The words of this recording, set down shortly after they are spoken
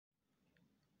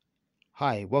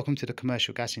Hi, welcome to the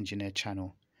Commercial Gas Engineer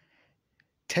channel.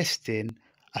 Testing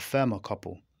a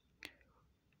thermocouple.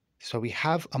 So we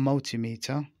have a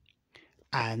multimeter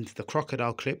and the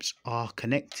crocodile clips are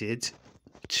connected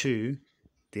to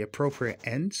the appropriate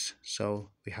ends.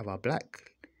 So we have our black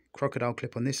crocodile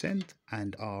clip on this end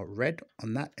and our red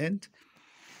on that end.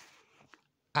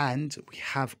 And we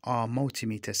have our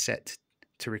multimeter set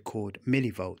to record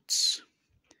millivolts.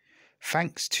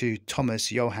 Thanks to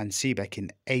Thomas Johann Seebeck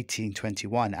in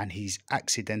 1821 and his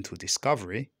accidental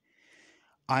discovery,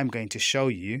 I'm going to show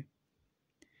you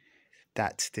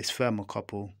that this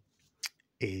thermocouple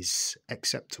is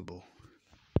acceptable.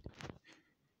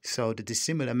 So the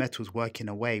dissimilar metals work in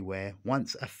a way where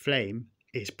once a flame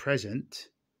is present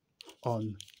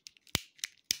on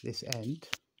this end,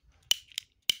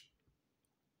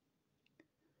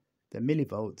 the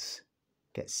millivolts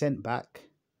get sent back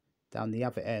down the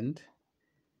other end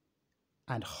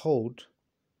and hold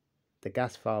the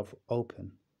gas valve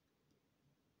open.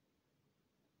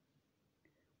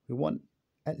 We want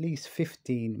at least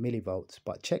 15 millivolts,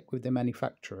 but check with the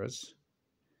manufacturers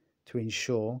to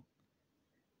ensure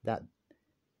that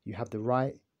you have the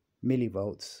right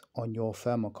millivolts on your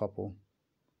thermocouple.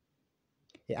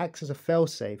 It acts as a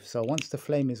fail-safe, so once the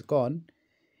flame is gone,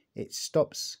 it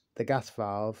stops the gas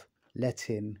valve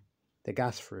letting the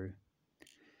gas through.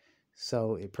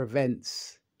 So it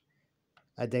prevents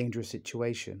a dangerous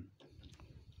situation.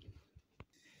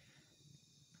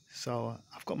 So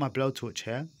I've got my blowtorch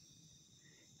here,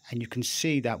 and you can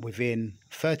see that within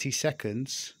 30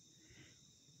 seconds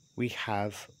we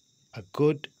have a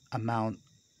good amount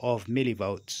of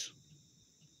millivolts.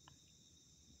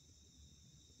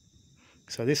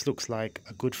 So this looks like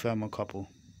a good thermocouple.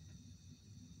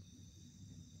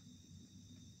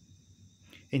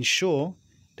 Ensure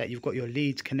that you've got your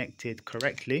leads connected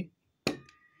correctly,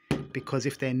 because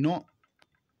if they're not,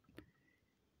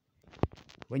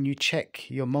 when you check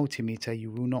your multimeter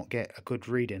you will not get a good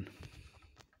reading.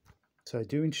 So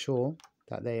do ensure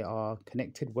that they are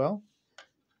connected well.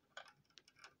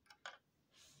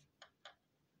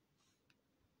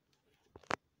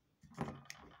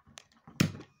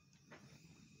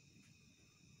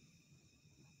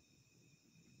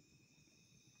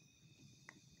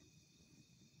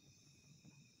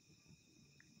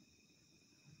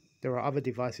 There are other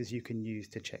devices you can use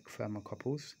to check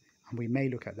thermocouples, and we may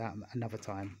look at that another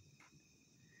time.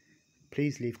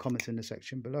 Please leave comments in the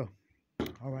section below.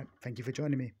 All right, thank you for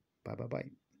joining me. Bye.